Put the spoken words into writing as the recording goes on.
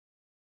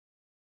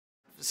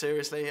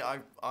seriously,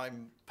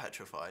 I'm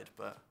petrified,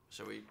 but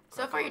shall we?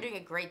 So far, you're doing a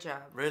great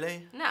job.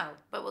 Really? No,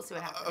 but we'll see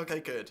what happens. Okay,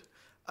 good.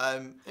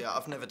 Yeah,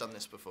 I've never done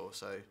this before,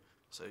 so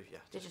yeah.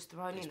 They're just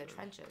throwing you in the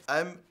trenches.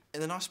 In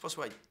the nicest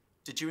possible way,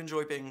 did you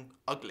enjoy being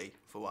ugly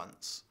for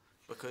once?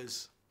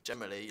 Because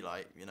generally,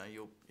 like, you know,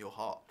 you're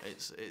hot.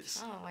 It's.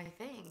 Oh, why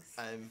thanks.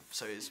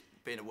 So it's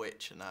being a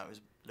witch, and now it's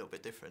a little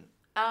bit different.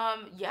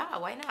 Yeah,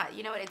 why not?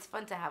 You know what? It's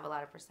fun to have a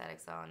lot of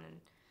prosthetics on and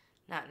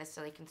not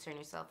necessarily concern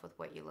yourself with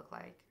what you look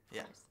like.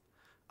 Yeah.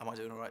 Am I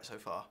doing all right so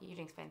far? You're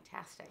doing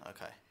fantastic.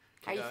 Okay.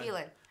 How you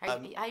feeling?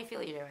 How you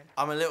feel you're doing?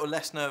 I'm a little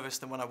less nervous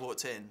than when I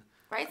walked in.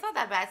 Right? It's not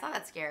that bad. It's not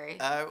that scary.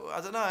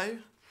 I don't know.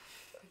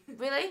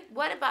 Really?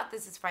 What about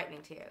this is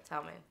frightening to you?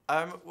 Tell me.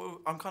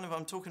 Well, I'm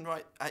talking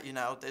right at you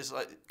now. There's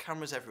like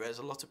cameras everywhere. There's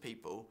a lot of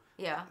people.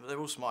 Yeah. They're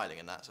all smiling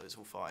and that, so it's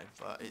all fine.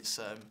 But it's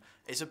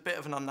a bit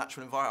of an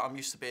unnatural environment. I'm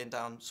used to being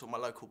down sort of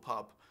my local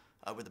pub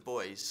with the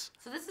boys.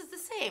 So this is the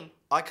same.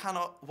 I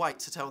cannot wait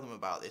to tell them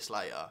about this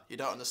later. You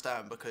don't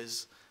understand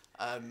because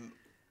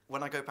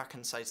when I go back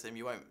and say to them,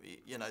 you won't,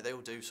 you know, they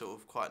all do sort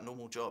of quite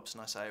normal jobs,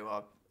 and I say, well,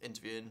 I'm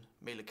interviewing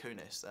Mila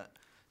Kunis. That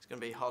it's going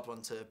to be a hard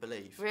one to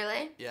believe.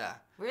 Really? Yeah.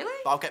 Really?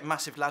 But I'll get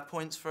massive lad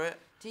points for it.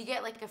 Do you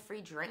get like a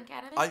free drink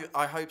out of it?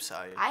 I hope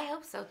so. I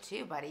hope so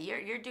too, buddy.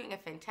 You're doing a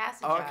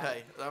fantastic Oh, job.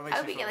 okay. That makes I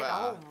hope me you feel get like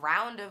better. a whole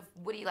round of,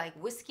 what do you like,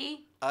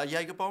 whiskey?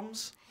 Jaeger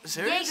bombs?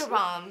 Serious? Jaeger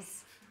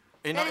bombs.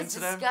 You're That not is into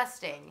them?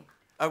 disgusting.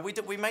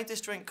 We made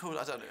this drink called,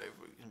 I don't know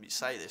if we can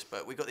say this,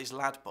 but we got these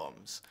lad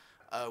bombs,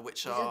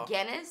 which Is are... it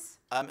Guinness?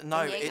 No,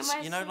 And it's,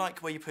 you know, Jägermeister? like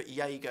where you put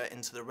Jaeger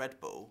into the Red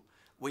Bull?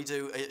 We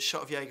do a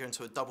shot of Jaeger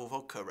into a double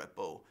vodka Red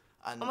Bull.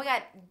 And Oh my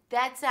god,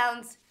 that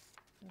sounds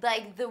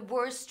like the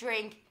worst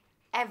drink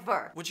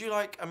ever. would you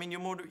like, I mean,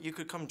 you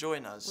could come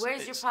join us.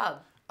 Where's your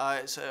pub?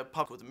 It's a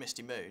pub called the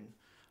Misty Moon.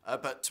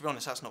 But to be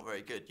honest, that's not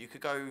very good. You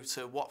could go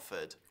to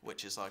Watford,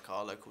 which is like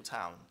our local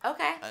town.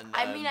 Okay. And,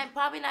 I mean, I'm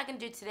probably not going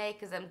to do it today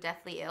because I'm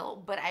deathly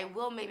ill, but I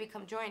will maybe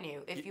come join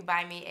you if you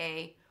buy me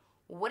a,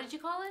 what did you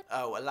call it?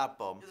 Oh, a lad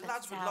bomb. The That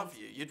lads would love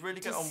you. You'd really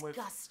get on with...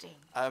 Disgusting.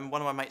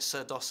 One of my mates,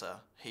 Sir Dosser,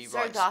 he Sir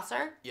writes...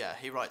 Dosser? Yeah,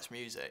 he writes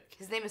music.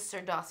 His name is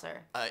Sir Dosser.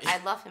 Yeah. I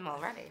love him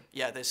already.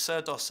 Yeah, there's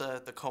Sir Dosser,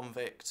 The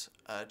Convict,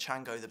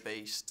 Chango the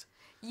Beast.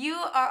 You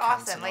are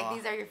awesome. Cantona. Like,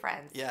 these are your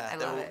friends. Yeah, I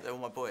they're love all, it. they're all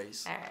my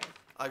boys. All right.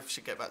 I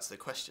should get back to the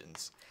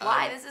questions.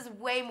 Why? This is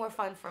way more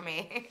fun for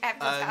me. I have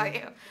to tell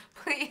you.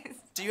 Please.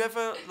 Do you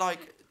ever,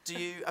 like,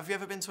 have you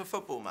ever been to a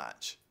football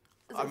match?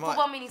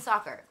 Football meaning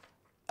soccer.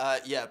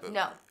 Yeah, but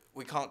No.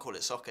 we can't call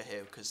it soccer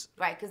here because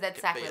Right, because that's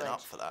get beaten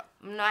sacrilege. up for that.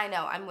 No, I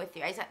know. I'm with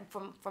you. I said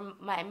from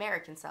my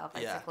American self,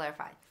 I have to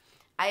clarify.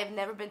 I have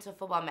never been to a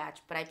football match,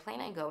 but I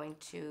plan on going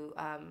to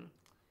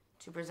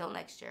Brazil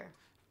next year.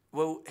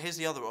 Well, here's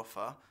the other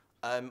offer.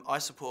 I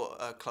support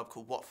a club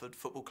called Watford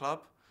Football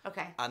Club.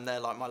 Okay. And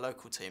they're like my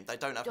local team. They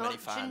don't have many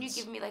fans. Shouldn't you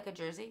give me like a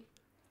jersey?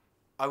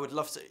 I would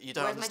love to. You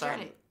don't Where's understand.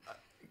 my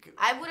jersey?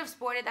 I would have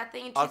sported that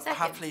thing in 2 I'd seconds.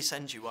 happily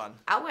send you one.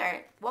 I'll wear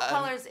it. What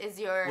colors is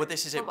your Well,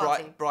 this is it, football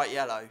team? bright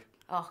yellow.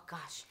 Oh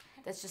gosh,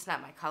 that's just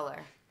not my color.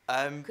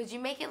 Could you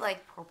make it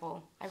like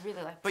purple? I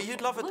really like. But purple.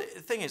 you'd love it.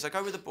 The thing is, I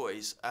go with the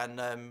boys, and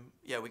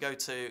yeah, we go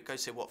see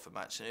a Watford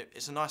match, and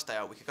it's a nice day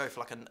out. We could go for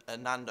like a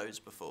Nando's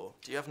before.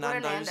 Do you have What are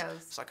Nando's?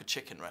 Nando's? It's like a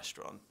chicken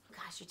restaurant.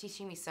 Gosh, you're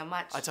teaching me so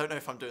much. I don't know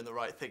if I'm doing the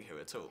right thing here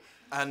at all.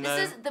 And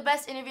This is the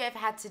best interview I've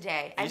had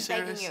today. I'm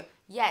begging serious? you.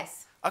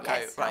 Yes.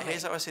 okay, yes, right. tell me.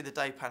 Here's how I see the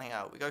day panning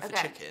out. We go for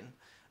Okay. chicken,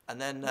 and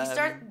then We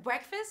start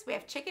breakfast. We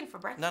have chicken for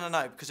breakfast.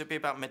 No, because it'd be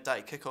about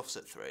midday. Kickoff's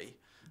at 3,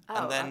 Oh,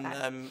 and then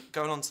okay.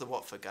 going on to the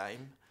Watford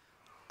game.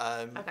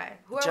 Okay.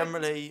 Who are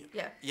Generally,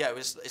 Yeah.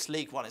 it's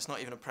League One. It's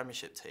not even a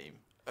Premiership team.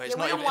 It's Yeah, not we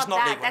don't even, want it's not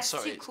that. League One. That's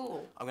Sorry, too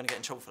cool. I'm going to get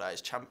in trouble for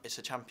that. It's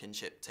a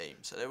Championship team,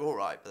 so they're all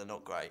right, but they're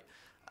not great.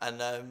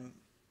 And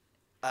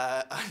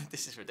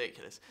this is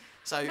ridiculous.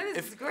 So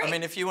This is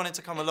great. if you wanted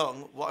to come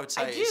along, what I would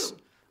say is,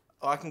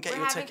 I can get We're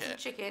you a having ticket. some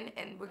chicken,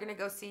 and we're gonna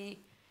go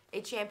see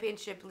a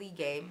Championship League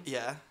game.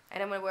 Yeah.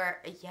 And I'm gonna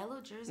wear a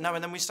yellow jersey. No,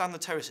 and then we stand on the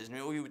terraces,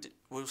 and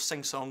we'll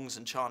sing songs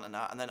and chant and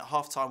that, and then at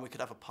half time we could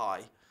have a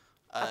pie.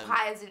 A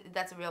pie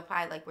that's a real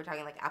pie. Like we're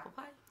talking like apple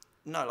pie.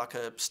 No, like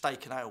a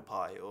steak and ale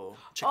pie or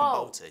chicken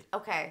Oh, balti.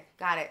 okay,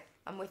 got it.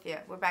 I'm with you.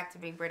 We're back to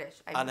being British.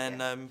 And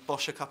then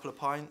Bosch a couple of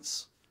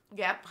pints.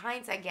 Yeah,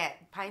 pints I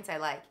get. Pints I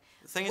like.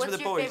 The thing is What's with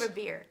the your boys. favorite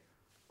beer?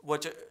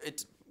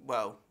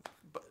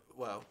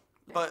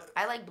 But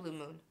I like Blue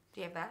Moon. Do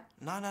you have that?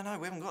 no,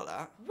 we haven't got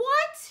that.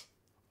 What?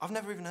 I've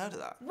never even heard of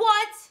that.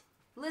 What?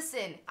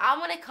 Listen, I'm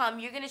gonna come.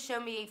 You're gonna show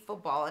me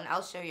football, and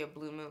I'll show you a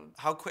Blue Moon.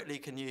 How quickly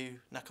can you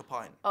neck a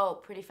pint? Oh,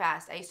 pretty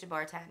fast. I used to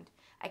bartend.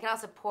 I can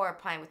also pour a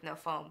pint with no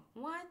foam.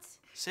 What?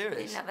 You Serious?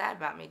 didn't know that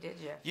about me, did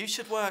you? You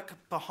should work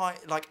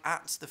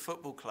at the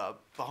football club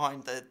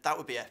that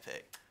would be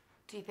epic.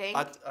 Do you think?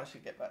 I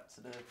should get back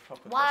to the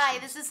proper Why?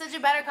 questions. This is such a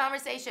better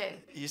conversation.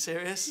 Are you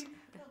serious? No,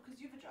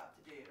 because you have a job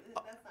to do.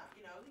 That's not,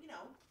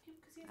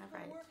 because he has to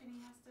go to work and he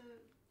has to,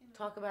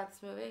 talk about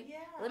this movie? Yeah.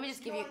 Let me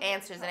just give you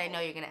answers that I know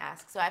you're going to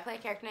ask. So I play a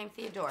character named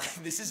Theodora.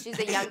 She's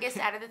the youngest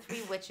out of the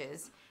 3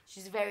 witches.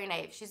 She's very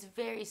naive. She's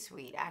very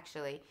sweet,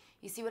 actually.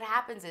 You see, what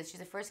happens is she's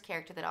the first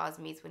character that Oz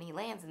meets when he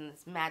lands in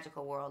this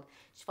magical world.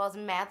 She falls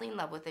madly in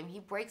love with him. He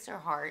breaks her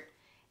heart,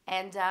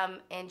 and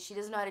she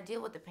doesn't know how to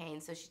deal with the pain,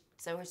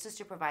 so her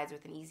sister provides her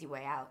with an easy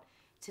way out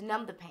to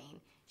numb the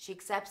pain. She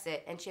accepts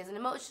it, and she has an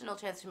emotional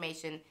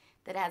transformation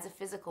that has a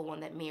physical one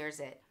that mirrors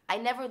it. I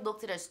never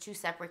looked at her as 2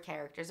 separate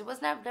characters. It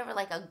was never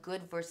like a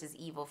good versus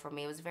evil for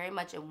me. It was very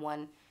much in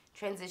one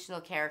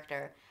transitional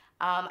character.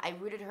 I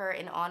rooted her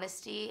in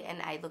honesty,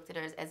 and I looked at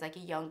her as like a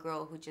young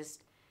girl who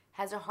just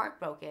has her heart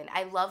broken.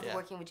 I loved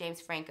working with James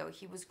Franco.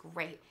 He was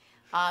great.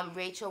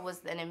 Rachel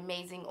was an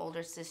amazing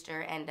older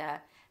sister, and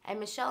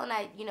Michelle and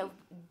I,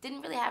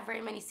 didn't really have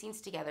very many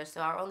scenes together,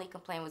 so our only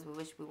complaint was we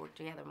wish we worked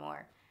together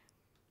more.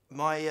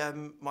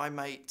 My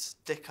mate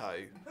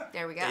Dicko.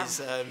 There we go.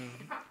 Is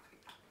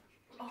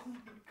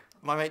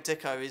my mate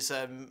Dicko is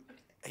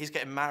he's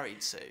getting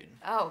married soon.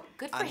 Oh,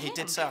 good for him. And he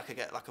did say I could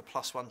get like a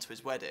 +1 to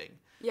his wedding.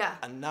 Yeah.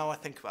 And now I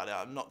think about it,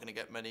 I'm not going to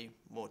get many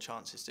more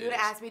chances to do You this.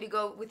 would ask me to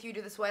go with you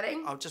to this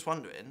wedding? I'm just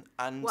wondering.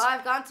 And well,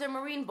 I've gone to a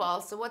Marine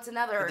ball, so what's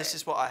another? This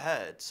is what I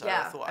heard. So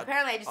yeah. I thought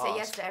Apparently, I just say ask.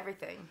 yes to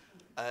everything.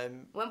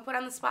 When put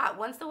on the spot,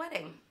 when's the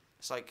wedding?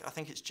 It's like, I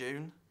think it's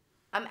June.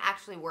 I'm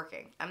actually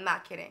working. I'm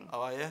not kidding.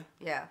 Oh, are you?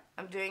 Yeah,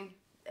 I'm doing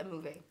a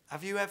movie.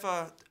 Have you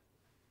ever?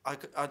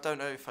 I don't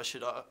know if I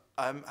should.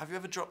 Have you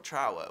ever dropped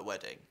trout at a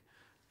wedding?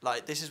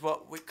 Like, this is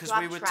what because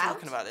we were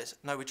talking about this.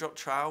 No, we dropped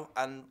trout,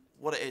 and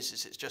what it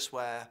is it's just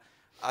where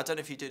I don't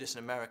know if you do this in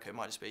America. It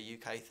might just be a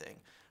UK thing,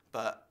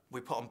 but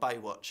we put on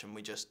Baywatch and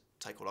we just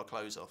take all our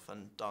clothes off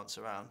and dance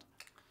around,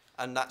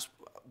 and that's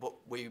what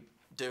we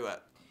do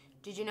at.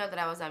 Did you know that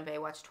I was on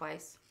Baywatch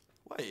twice?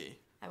 Were you?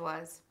 I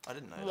was. I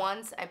didn't know.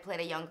 Once I played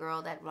a young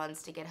girl that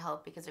runs to get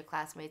help because her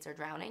classmates are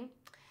drowning.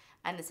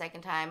 And the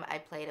second time, I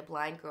played a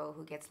blind girl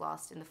who gets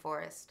lost in the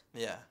forest.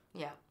 Yeah.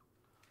 Yeah.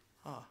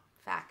 Oh.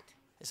 Fact.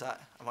 Is that?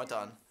 Am I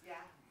done?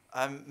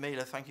 Yeah.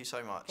 Mila, thank you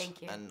so much.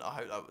 Thank you. And I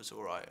hope that was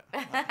all right.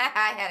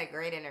 I had a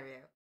great interview.